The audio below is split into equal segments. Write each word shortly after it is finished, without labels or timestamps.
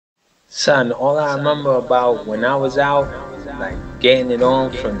Son, all I remember about when I was out, like getting it on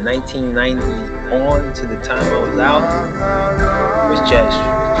from 1990 on to the time I was out, was just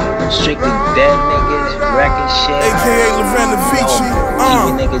strictly dead niggas, wrecking shit. AKA Venetian,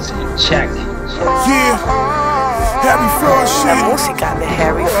 keeping niggas in check. Yeah, Harry Fraud shit. La música de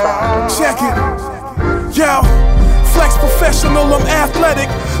Harry Fraud. Check it. Yo, flex professional, I'm athletic.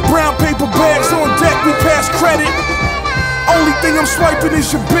 Brown paper bags on deck, we pass credit. Only thing I'm swiping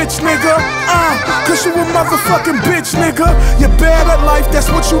is your bitch, nigga. Cause you a motherfucking bitch, nigga. You're bad at life, that's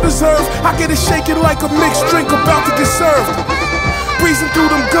what you deserve. I get it shaking like a mixed drink about to get served. Breezing through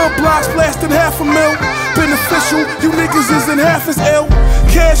them good blocks, blasting $500,000. Beneficial, you niggas isn't half as ill.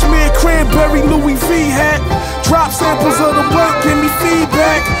 Cashmere, cranberry, Louis V hat. Drop samples of the work, give me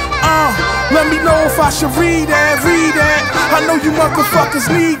feedback. Let me know if I should read that. I know you motherfuckers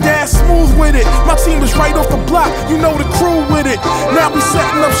need that. Smooth with it, my team is right off the block. You know the crew with it. Now we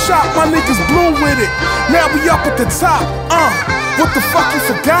setting up shop, my niggas blue with it. Now we up at the top. What the fuck you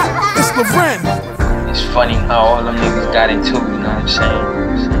forgot? It's Lauren. It's funny how all them niggas got into, you know what I'm saying?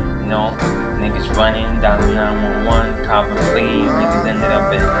 You know, niggas running down 911, copping pleas, niggas ended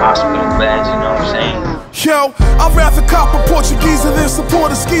up in hospital beds, you know what I'm saying? Yo, I'd rather cop a Portuguese than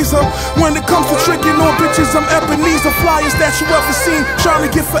support a skeezer. When it comes to tricking on bitches, I'm Ebenezer. Flyest that you ever seen, trying to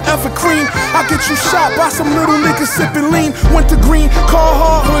get forever cream. I get you shot by some little niggas sipping lean. Winter green,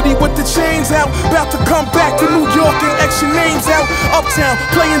 Carhartt hoodie with the chains out. About to come back to New York and X your names out. Uptown,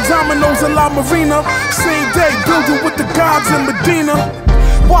 playing dominoes at La Marina. Same day, building with the gods in Medina.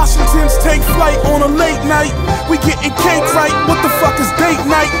 Washingtons take flight on a late night. We getting cake right, what the fuck is date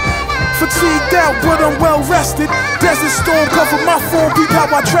night? Fatigued out, but I'm well rested. Desert storm covered my phone, peep how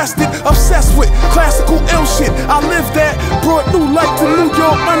I dressed it. Obsessed with classical ill shit, I lived that. Brought new light to New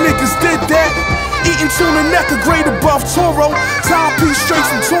York, my niggas did that. Eating tuna neck a grade above Tourneau. Timepiece straight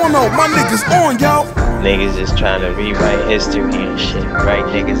from Tourneau, my niggas on, y'all. Niggas is trying to rewrite history and shit. Write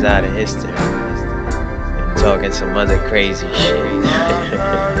niggas out of history. And talking some other crazy shit.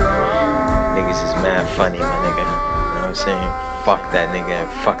 Niggas is mad funny, my nigga. You know what I'm saying? Fuck that nigga and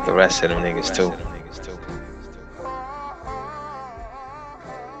fuck the rest of them niggas too.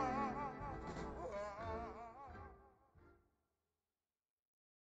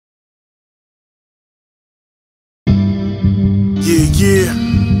 Yeah.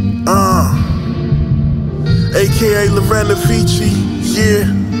 AKA Venetian, yeah.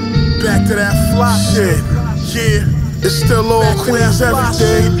 Back to that fly shit, yeah. It's still all Queens every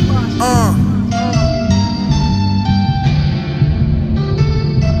day,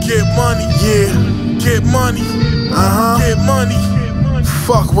 Get money, yeah, get money, get money,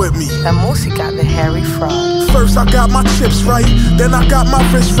 fuck with me. La música de Harry Fraud. First I got my chips right, then I got my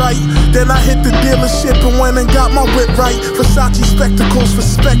wrist right. Then I hit the dealership and went and got my whip right. Versace spectacles for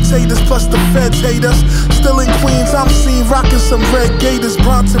spectators, plus the feds hate us. Still in Queens, I'm seen rocking some red gators.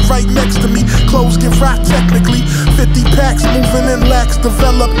 Bronson right next to me, clothes get rocked technically. 50 packs moving in lax,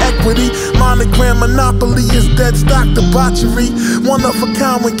 develop equity. Monogram monopoly is dead stock debauchery. One of a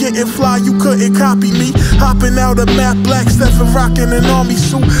kind when getting fly, you couldn't copy me. Hopping out of matte black, Stephen rocking an army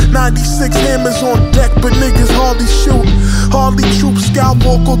suit. 96 hammers on deck, but niggas hardly shoot. Hardly troop,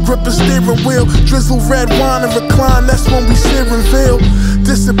 Skywalker grip a steering wheel. Drizzle red wine and recline, that's when we sit and veil.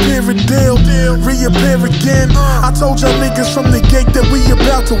 Disappear a deal, reappear again. I told y'all niggas from the gate that we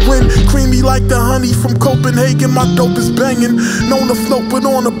about to win. Creamy like the honey from Copenhagen, my dope is banging. Known to float but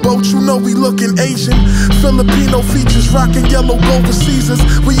on a boat, you know we looking Asian. Filipino features, rocking yellow gold Caesars.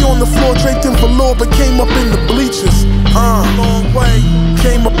 We on the floor draped in velour but came up in the bleachers. Long way,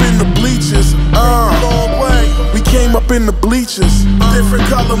 came up in the bleachers. Long way, we came up in the bleachers. Different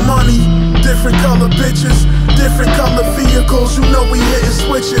color money, different color bitches, different color vehicles, you know we hitting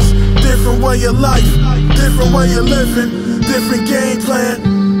switches. Different way of life, different way of living, different game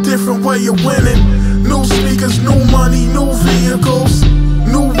plan, different way of winning. New sneakers, new money, new vehicles,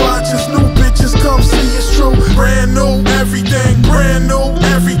 new watches, new bitches, come see it's true. Brand new everything, brand new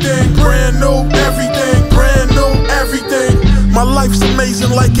everything, brand new everything, brand new everything. My life's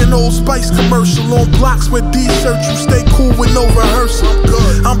amazing like an Old Spice commercial. On blocks with D-shirts, you stay cool with no rehearsal.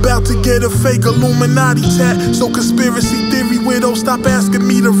 I'm about to get a fake Illuminati tat. So conspiracy theory widow, stop asking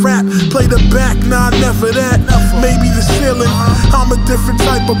me to rap. Play the back, nah, never that. Maybe the ceiling. I'm a different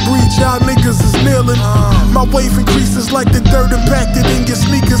type of breed, y'all niggas is kneeling. My wave increases like the dirt impacted in your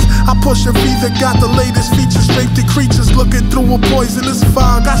sneakers. I push a V that got the latest features. Straight to creatures looking through a poisonous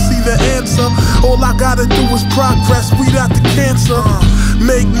fog. I see the answer. All I gotta do is progress, weed out the cancer.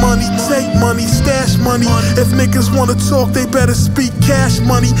 Make money, take money, stash money. If niggas wanna talk, they better speak cash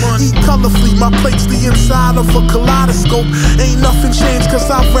money. Eat colorfully, my plate's the inside of a kaleidoscope. Ain't nothing changed cause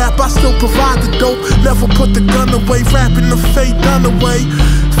I rap, I still provide the dope. Never put the gun away, rapping the fake done away.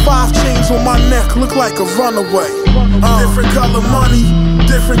 5 chains on my neck, look like a runaway. Different color money,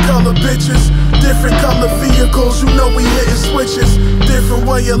 different color bitches, different color vehicles, you know we hitting switches. Different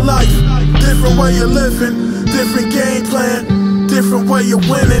way of life, different way of living, different game plan, different way of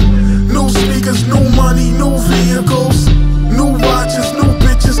winning. New sneakers, new money, new vehicles, new watches, new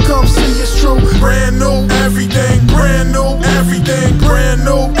bitches, come see it's true. Brand new, everything, brand new, everything, brand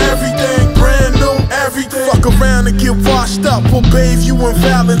new, everything, brand new, everything. Fuck around and get washed up, we'll bathe you in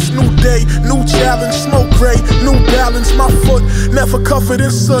balance. New day, new challenge, smoke gray, new balance. My foot never covered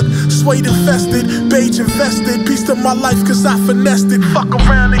in soot, suede infested, beige invested. Piece to my life cause I finessed it. Fuck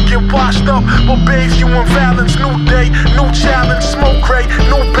around and get washed up, we'll bathe you in balance. New day, new challenge, smoke gray,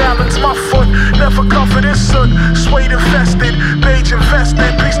 new balance. My foot never covered in soot, suede infested, beige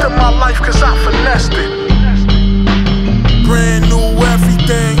invested. Piece to my life cause I finessed it. Brand new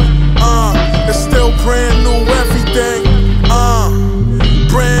everything, it's still brand new everything,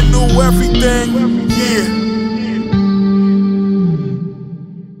 brand new everything, yeah.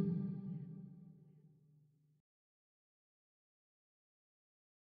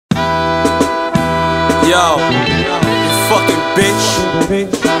 Yo, you fucking bitch.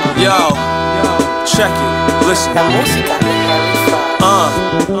 Yo, check it, listen. La música de Harry Fraud.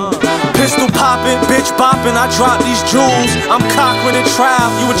 Pistol poppin', bitch boppin', I drop these jewels. I'm Cochran and Trial,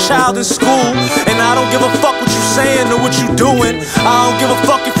 you a child in school. And I don't give a fuck what you sayin' or what you doing. I don't give a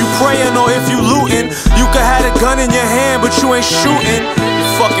fuck if you prayin' or if you lootin'. You could have a gun in your hand, but you ain't shootin'. You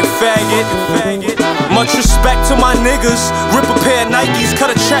fucking faggot. Much respect to my niggas. Rip a pair of Nikes,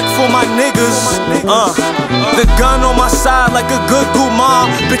 cut a check for my niggas. The gun on my side like a good mom.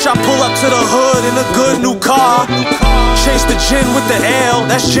 Bitch, I pull up to the hood in a good new car. Chase the gin with the L,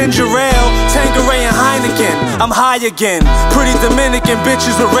 that's ginger ale. Tanqueray and Heineken, I'm high again. Pretty Dominican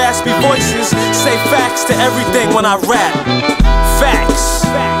bitches with raspy voices. Say facts to everything when I rap. Facts,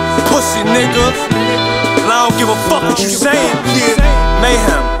 pussy nigga. And I don't give a fuck what you saying.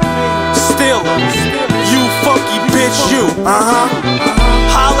 Mayhem, Stealer, you funky bitch, you.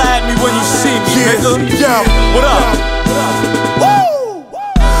 Holla at me when you see me, nigga. What up?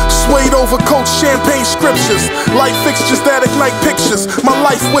 Suede overcoat, champagne scriptures, light fixtures that ignite pictures. My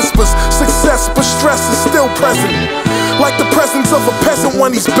life whispers success, but stress is still present, like the presence of a peasant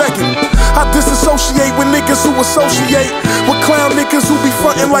when he's begging. I disassociate with niggas who associate with clown niggas who be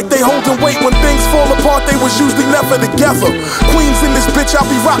frontin' like they holding weight. When things fall apart, they was usually never together. Queens in this bitch, I'll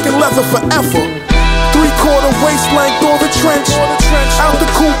be rocking leather forever. 3/4 waist length or the trench, out the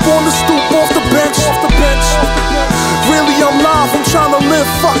coupe, on the stoop, off the bench. Really, I'm live, I'm tryna live,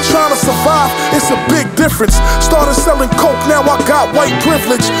 fuck tryna survive. It's a big difference. Started selling coke, now I got white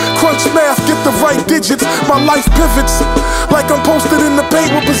privilege. Crunch math, get the right digits. My life pivots like I'm posted in the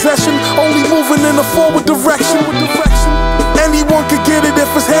paint with possession. Only moving in a forward direction. Anyone could get it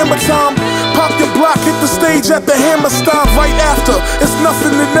if it's hammer time. Pop your block, hit the stage at the Hammerstein right after. It's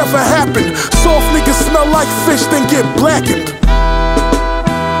nothing that never happened. Soft niggas smell like fish, then get blackened.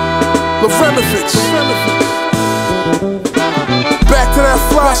 Loafers. Back to that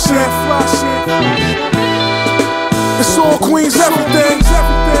fly shit. It's all Queens, everything.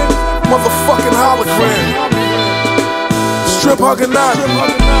 Motherfucking hologram. Strip hugging out.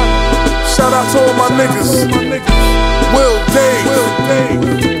 Shout out to all my niggas. Will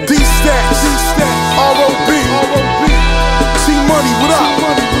Dave, D-Stacks, R.O.B, T-Money, what up?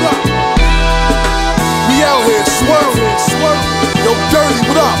 We out here, swerve. Yo, Dirty,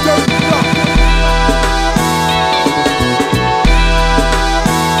 what up?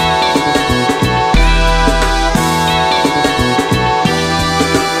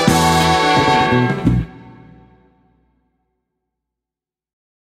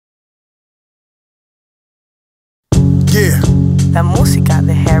 Yeah. La música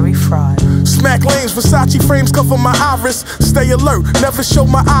de Harry Fraud. Smack lanes, Versace frames cover my iris. Stay alert, never show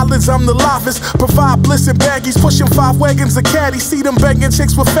my eyelids, I'm the livest. Provide bliss and baggies, pushing 5 wagons of caddies. See them banging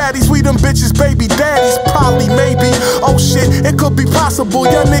chicks with fatties, we them bitches baby daddies. Probably, maybe, oh shit, it could be possible.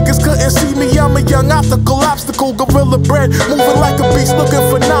 Young niggas couldn't see me, I'm a young optical obstacle. Gorilla bread, moving like a beast, looking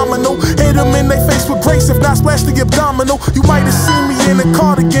phenomenal. Hit them in they face with grace, if not splash the abdominal. You might have seen me in a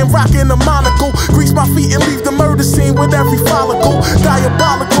cardigan Venetian, rocking a monocle. Grease my feet and leave the murder scene with every follicle.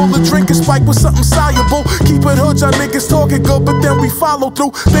 Diabolical, the drink is spiked with something soluble. Keep it hood, y'all niggas talking good, but then we follow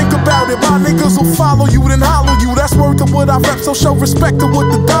through. Think about it, my niggas will follow you, then hollow you. That's word to what I rep, so show respect to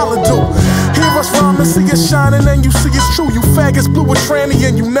what the dollar do. Hear us rhyme and see us shining, and you see it's true. You faggots blew a tranny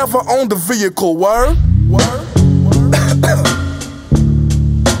and you never owned a vehicle, word? Word?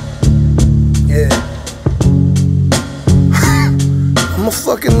 Yeah. I'm a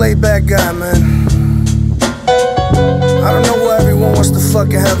fucking laid back guy, man. I don't know why everyone wants to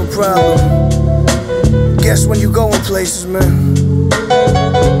fucking have a problem. Guess when you going places, man. You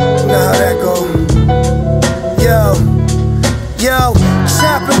know how that go. Yo,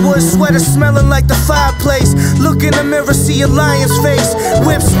 chopping wood, sweater smelling like the fireplace. Look in the mirror, see a lion's face.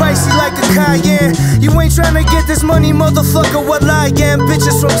 Whip spicy like a cayenne. You ain't tryna get this money, motherfucker, what I am.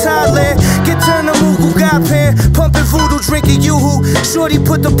 Bitches from Thailand, get turned to Mugu pan. Pumping voodoo, drinking yoo-hoo. Shorty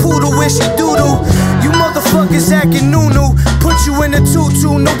put the poodle where she doodle. You motherfuckers acting new-new. Put you in a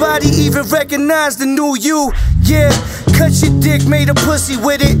tutu, nobody even recognize the new you. Yeah, cut your dick, made a pussy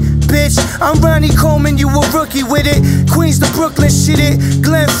with it. Bitch, I'm Ronnie Coleman, you a rookie with it. Queens to Brooklyn, shit it.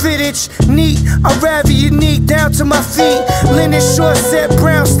 Glenn Fittich, neat. I rather you neat down to my feet. Linen short set,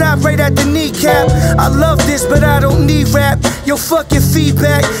 brown, stop right at the kneecap. I love this, but I don't need rap. Yo, fuck your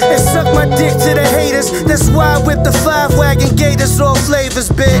feedback and suck my dick to the haters. That's why I whip the 5 wagon gators, all flavors,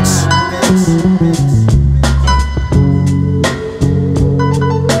 bitch.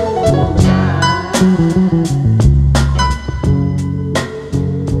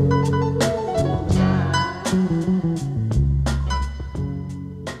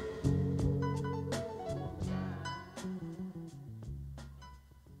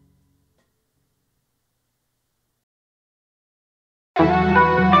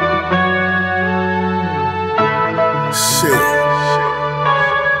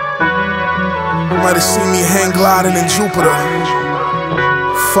 Might have seen me hang gliding in Jupiter.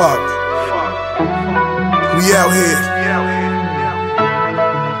 Fuck. We out here.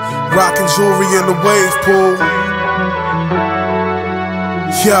 Rockin' jewelry in the wave pool.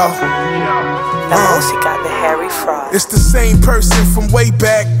 Yo. La música de Harry Fraud. It's the same person from way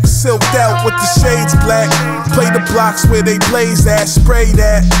back, silked out with the shades black. Play the blocks where they blaze at, spray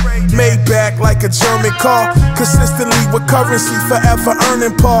that. Made back like a German car, consistently with currency, forever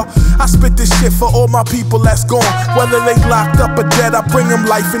earning par. I spit this shit for all my people that's gone. Whether they locked up or dead, I bring them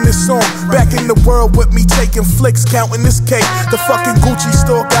life in this song. Back in the world with me, taking flicks, counting this cake. The fucking Gucci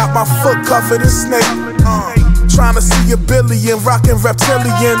store got my foot covered in snake. Trying to see a billion, rockin'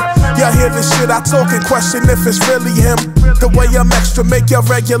 reptilian. Y'all hear this shit I talk and question if it's really him. The way I'm extra, make y'all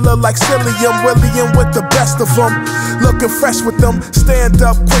regular like Cillian. William with the best of them, looking fresh with them. Stand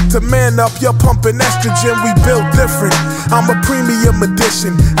up, quick to man up, you're pumping estrogen. We built different, I'm a premium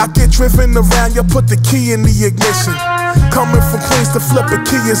edition. I get driven around, you put the key in the ignition. Coming from Queens to flip a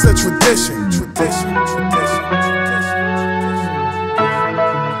key is a tradition.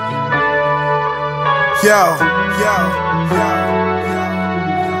 Yo.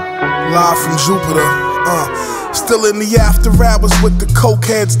 Live from Jupiter, still in the after hours with the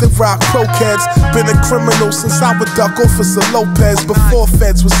cokeheads, the rock croquettes. Been a criminal since I would duck Officer Lopez. Before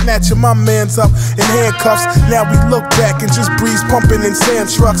feds was snatching my mans up in handcuffs. Now we look back and just breeze pumping in sand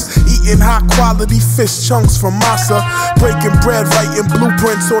trucks. Eating high quality fish chunks from masa. Breaking bread, writing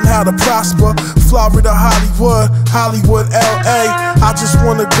blueprints on how to prosper. Florida, Hollywood, LA. I just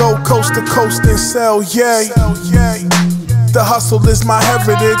wanna go coast to coast and sell, yay. The hustle is my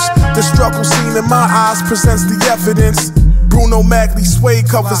heritage. The struggle seen in my eyes presents the evidence. Bruno Magli suede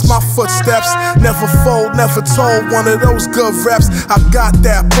covers my footsteps. Never fold, never told, one of those good reps. I got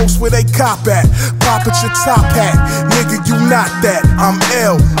that, post where they cop at. Pop at your top hat, nigga, you not that, I'm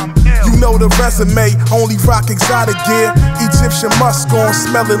ill. You know the resume, only rock exotic gear. Egyptian musk on,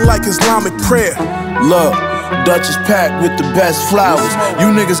 smelling like Islamic prayer. Look, Dutch is packed with the best flowers.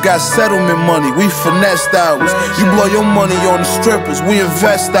 You niggas got settlement money, we finessed ours. You blow your money on the strippers, we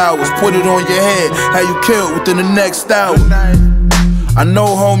invest ours. Put it on your head, how you killed within the next hour. I know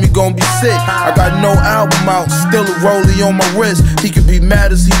homie gon' be sick, I got no album out, still a rollie on my wrist. He could be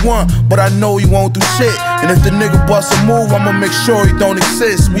mad as he want, but I know he won't do shit. And if the nigga bust a move, I'ma make sure he don't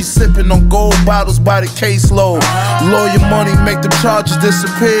exist. We sippin' on gold bottles by the caseload. Lawyer money make the charges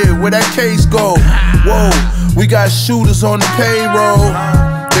disappear, where that case go? Whoa, we got shooters on the payroll.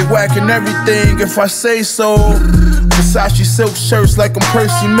 They whacking everything if I say so. Versace silk shirts like I'm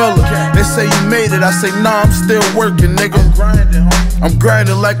Percy Miller. They say you made it, I say nah, I'm still working, nigga. I'm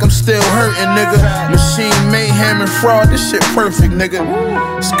grinding like I'm still hurting, nigga. Machine, mayhem, and fraud, this shit perfect, nigga.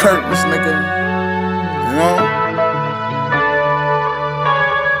 It's curtains, nigga. You know?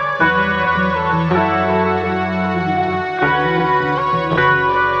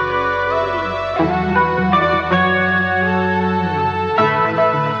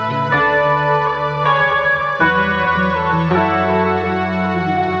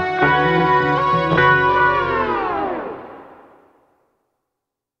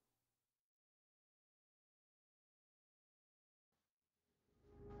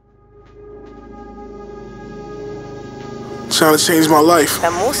 trying to change my life.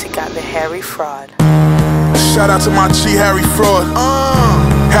 La música de Harry Fraud. Shout out to my G, Harry Fraud.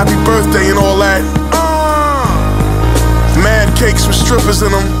 Happy birthday and all that. Mad cakes with strippers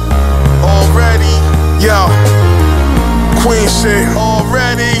in them. Already. Yo. Queen shit.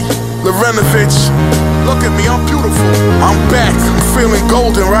 Already. Lorenovich. Look at me, I'm beautiful. I'm back. I'm feeling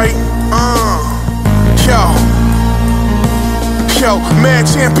golden, right? Yo, mad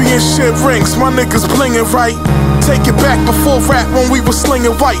championship rings, my niggas blingin' right. Take it back before rap when we was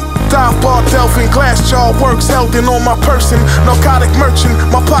slinging white. Dive bar, Delphin, glass jar works held in on my person. Narcotic merchant,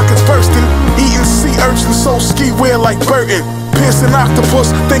 my pockets bursting. Eating sea urchin, so ski wear like Burton. Piercing octopus,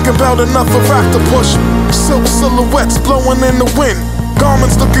 thinking about another rock to push. Silk silhouettes blowing in the wind.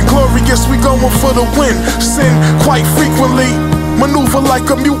 Garments looking glorious, we going for the win. Sin quite frequently. Maneuver like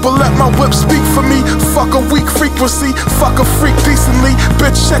a mute, but let my whip speak for me. Fuck a weak frequency, fuck a freak decently.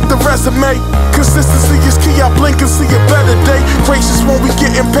 Bitch, check the resume. Consistency is key, I blink and see a better day. Gracious when we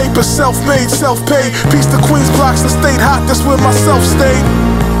getting paper, self-made, self-paid. Piece the Queens blocks that stayed hot, that's where myself stayed.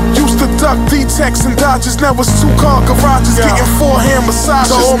 Used to duck D-Tex and Dodges, now it's 2-car garages, getting 4-hand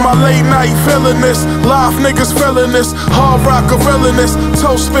massages. So all my late night villainous, live niggas villainous, hard rock gorillaness,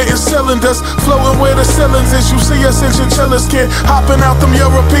 toe spitting cylinders, floating where the ceilings is. You see us in chinchillas, kid, hopping out them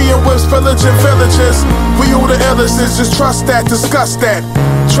European whips, pillaging villages. We who the illest is, just trust that, discuss that.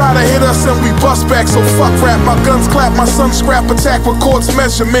 Try to hit us and we bust back, so fuck rap. My guns clap, my son scrap attack, records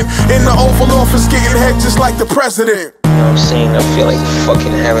measurement. In the Oval Office, getting head just like the president. You know what I'm saying? I feel like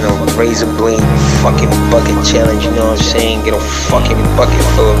fucking having a razor blade fucking bucket challenge, you know what I'm saying? Get a fucking bucket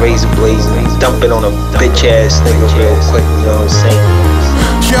full of razor blades and dump it on a bitch ass nigga real quick, you know what I'm saying?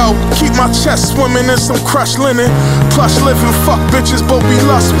 Yo, keep my chest swimming in some crushed linen. Plush living, fuck bitches, but we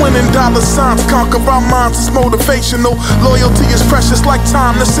lust winning. Dollar signs conquer our minds, it's motivational. Loyalty is precious like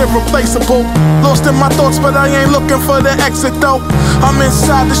time, that's irreplaceable. Lost in my thoughts, but I ain't looking for the exit though. I'm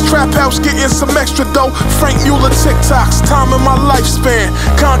inside this trap house getting some extra dough. Frank Mueller TikToks, time in my lifespan.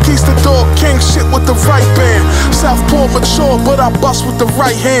 Conquistador, king shit with the right band. Southpaw mature, but I bust with the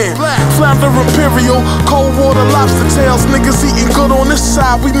right hand. Flounder Imperial, cold water lobster tails. Niggas eating good on this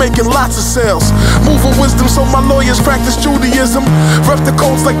side, we making lots of sales. Moving wisdom, so my lawyers practice Judaism. Rep the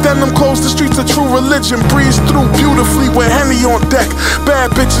codes like denim clothes, the streets are true religion. Breeze through beautifully with Henny on deck.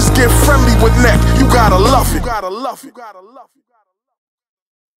 Bad bitches get friendly with neck. You gotta love it. You gotta love it. You gotta love it.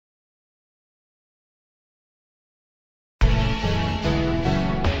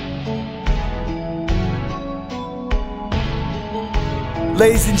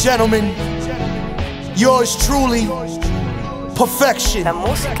 Ladies and gentlemen, yours truly, Perfection. La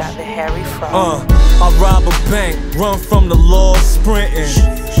música de Harry Fraud. I rob a bank, run from the law, sprinting.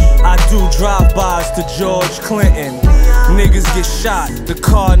 I do drive-bys to George Clinton. Niggas get shot, the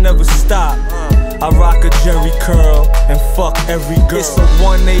car never stop. I rock a Jerry curl and fuck every girl. It's a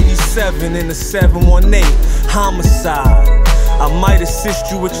 187 and a 718 homicide. I might assist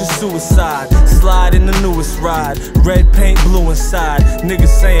you with your suicide. Slide in the newest ride, red paint, blue inside.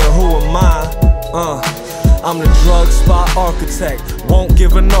 Niggas saying, who am I? I'm the drug spot architect. Won't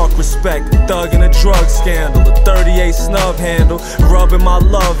give a narc respect. Thug in a drug scandal. A 38 snub handle, rubbing my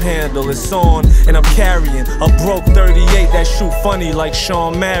love handle. It's on and I'm carrying a broke 38 that shoot funny like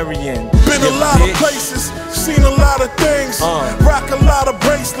Sean Marion. Been a lot of places, seen a lot of things. Rock a lot of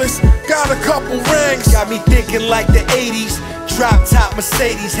bracelets, got a couple rings. Got me thinking like the 80s. Drop top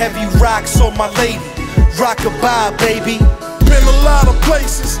Mercedes, heavy rocks on my lady. Rock-a-bye, baby. Been a lot of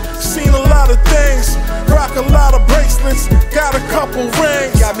places, seen a lot of things. Rock a lot of bracelets, got a couple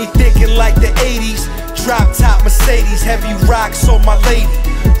rings. Got me thinking like the 80s. Drop top Mercedes, heavy rocks on my lady.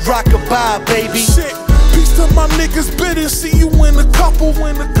 Rock-a-bye, baby. Shit, peace to my niggas bidding. See you in a couple,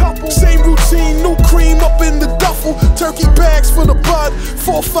 Same routine, new cream up in the duffel. Turkey bags for the bud,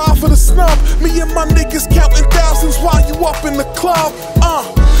 4-5 for the snub. Me and my niggas counting thousands while you up in the club.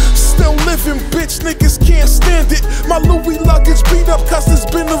 Still living, bitch, niggas can't stand it. My Louis luggage beat up cause it's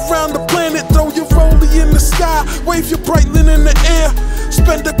been around the planet. Throw your rollie in the sky, wave your Breitling in the air.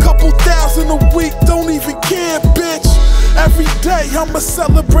 Spend a couple thousand a week, don't even care, bitch. Every day I'ma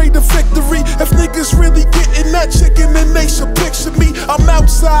celebrate a victory. If niggas really getting that chicken, then they should picture me. I'm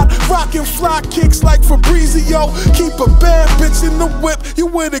outside, rocking fly kicks like Fabrizio. Keep a bad bitch in the whip, you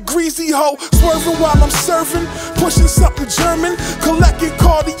with a greasy hoe. Swerving while I'm serving, pushing something German. Collecting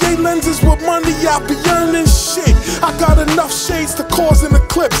Cartier lenses with money I be earning. Shit, I got enough shades to cause an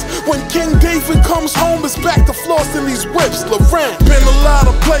eclipse. When King David comes home, it's back to flossing these whips. Laurent, been a lot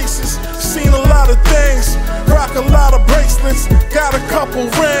of places, seen a lot of things. Rock a lot of bracelets, got a couple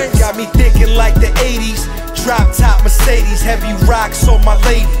rings. Got me thinking like the 80s. Drop top Mercedes, heavy rocks on my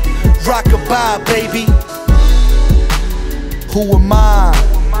lady. Rock-a-bye, baby. Who am I?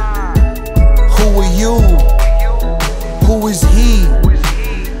 Who are you? Who is he?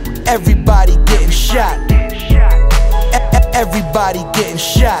 Everybody getting shot. Everybody getting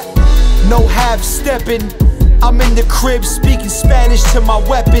shot. No half-stepping. I'm in the crib speaking Spanish to my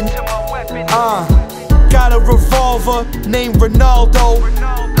weapon. Got a revolver named Ronaldo,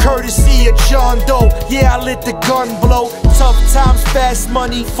 courtesy of John Doe. Yeah, I let the gun blow. Tough times, fast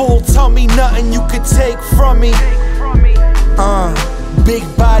money, full tummy, nothing you could take from me. Big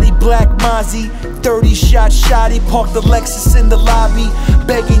body, black Mozzie, 30 shot shotty, parked the Lexus in the lobby,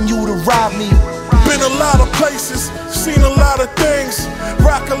 begging you to rob me. Been a lot of places, seen a lot of things,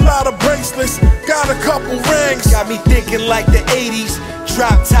 rock a lot of bracelets, got a couple rings. Got me thinking like the 80s,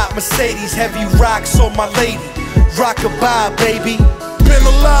 drop top Mercedes, heavy rocks on my lady, rock-a-bye baby. Been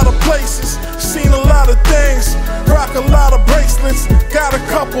a lot of places, seen a lot of things, rock a lot of bracelets, got a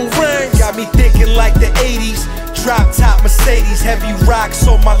couple rings. Got me thinking like the 80s, drop top Mercedes, heavy rocks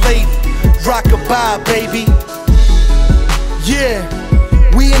on my lady, rock-a-bye baby. Yeah,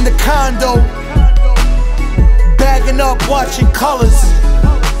 we in the condo, bagging up, watching colors.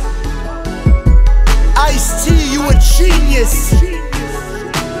 Ice-T, you a genius.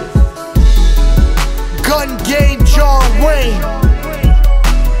 Gunn game, John Wayne.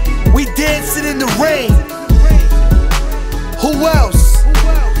 We dancing in the rain. Who else?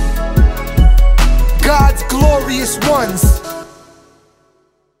 God's glorious ones.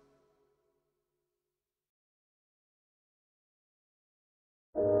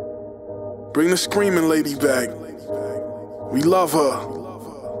 Bring the screaming lady back. We love her.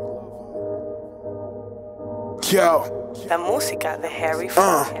 Yo. La música de Harry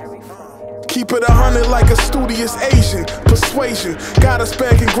Fraud. Keep it 100 like a studious Asian. Persuasion got us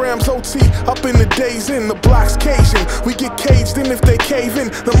bagging grams OT up in the days in the blocks Cajun. We get caged in if they cave in.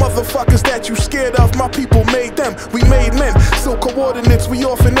 The motherfuckers that you scared of, my people made them. We made men. Still coordinates. We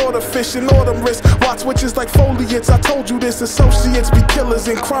off in order, fish in autumn wrist. Watch witches like foliates. I told you this. Associates be killers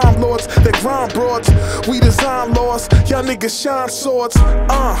and crime lords. They grind broads. We design laws. Y'all niggas shine swords.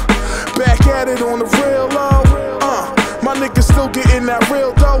 Back at it on the real low. My niggas still getting that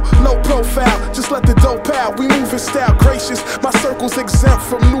real dough. Low profile, just let the dope out. We move in style, gracious. My circle's exempt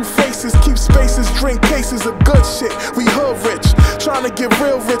from new faces. Keep spaces, drink cases of good shit. We hood rich, trying to get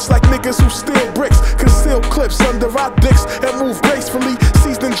real rich like niggas who steal bricks. Conceal clips under our dicks and move gracefully.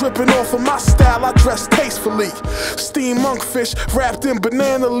 Seasoning dripping off of my style, I dress tastefully. Steam monkfish wrapped in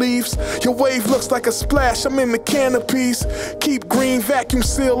banana leaves. Your wave looks like a splash, I'm in the canopies. Keep green, vacuum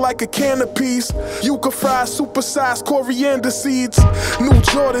seal like a can of peas. You can fry supersized coriander seeds. New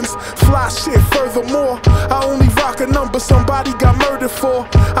Jordans, fly shit furthermore. I only rock a number somebody got murdered for.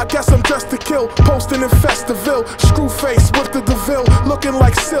 I guess I'm just to kill, posting in Festiville. Screw face with the DeVille, looking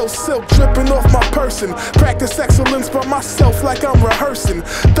like silk dripping off my person. Practice excellence by myself like I'm rehearsing.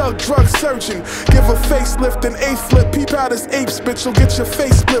 Thug drug surgeon, give a facelift and A-flip. Peep out his ape spit, you'll get your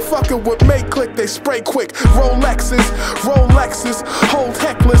face split. Fucking with make click, they spray quick. Rolexes, hold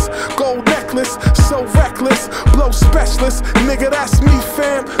heckless. Gold necklace, so reckless. Blow specialist, nigga that's me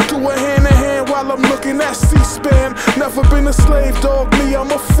fam. Do a hand in hand while I'm looking at C-SPAN. Never been a slave dog, me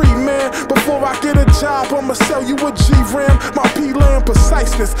I'm a free man. Before I get a job I'ma sell you a G-Ram. My P-Land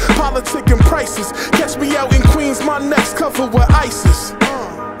preciseness, politic and prices. Catch me out in Queens, my neck's covered with ISIS.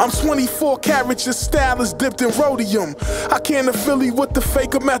 I'm 24 carats, your style is dipped in rhodium. I can't affiliate with the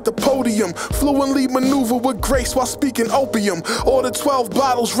fake, I'm at the podium. Fluently maneuver with grace while speaking opium. Order 12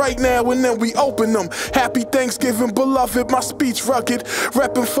 bottles right now and then we open them. Happy Thanksgiving, beloved, my speech rugged.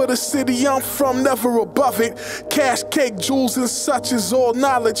 Reppin' for the city I'm from, never above it. Cash, cake, jewels and such is all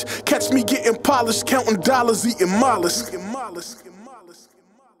knowledge. Catch me getting polished, counting dollars, eating mollusks.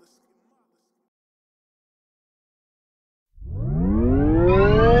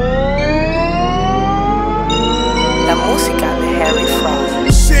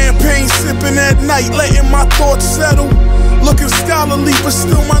 Champagne sipping at night, letting my thoughts settle. Looking scholarly, but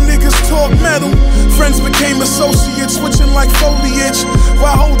still my niggas talk metal. Friends became associates, switching like foliage.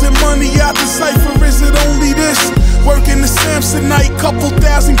 While holding money, I decipher, is it only this? Working the Samsonite, couple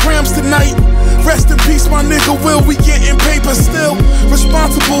thousand grams tonight. Rest in peace, my nigga Will, we getting paper still.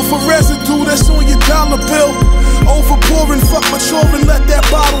 Responsible for residue that's on your dollar bill. Overpouring, fuck maturing, let that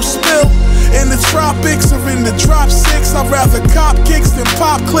bottle spill. In the tropics or in the drop six, I'd rather cop kicks than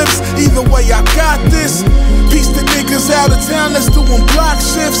pop clips. Either way, I got this. Piece the niggas out of town that's doing block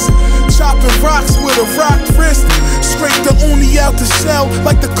shifts. Chopping rocks with a rocked wrist. Scrape the uni out the shell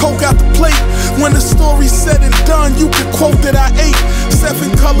like the coke out the plate. When the story's said and done, you can quote that I ate.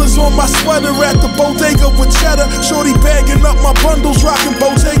 7 colors on my sweater at the bodega with cheddar. Shorty bagging up my bundles, rocking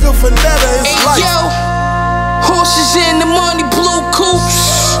Bottega Veneta. It's life. Horses in the money, blue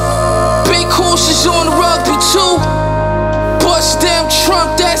coops. Big horses on the rugby too. Bust down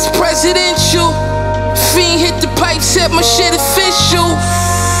Trump, that's presidential. Fiend hit the pipe, set my shit official.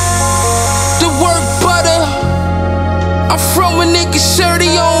 The work butter. I'm from a nigga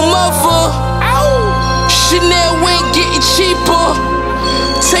 30 on mother. Chanel ain't getting cheaper.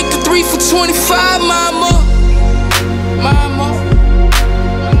 Take the 3 for 25, mama. Mama.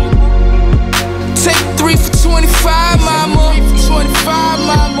 Take the 3 for 25, mama. 25,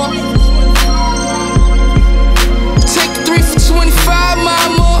 mama. Take the 3 for 25,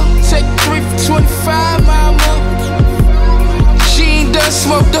 mama. Take the 3 for 25, mama. She ain't done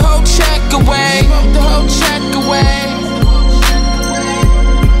smoked the whole check away. Smoked the whole check away.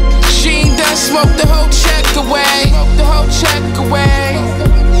 She ain't done smoked the whole check away. Smoked the whole check away.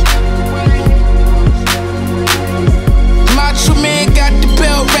 Macho Man got the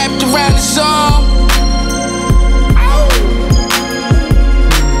belt wrapped around his arm.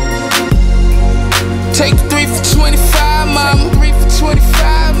 Take 3 for 25, mama. 3 for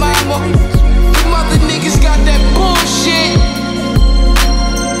 25, mama. Them other niggas got that bullshit.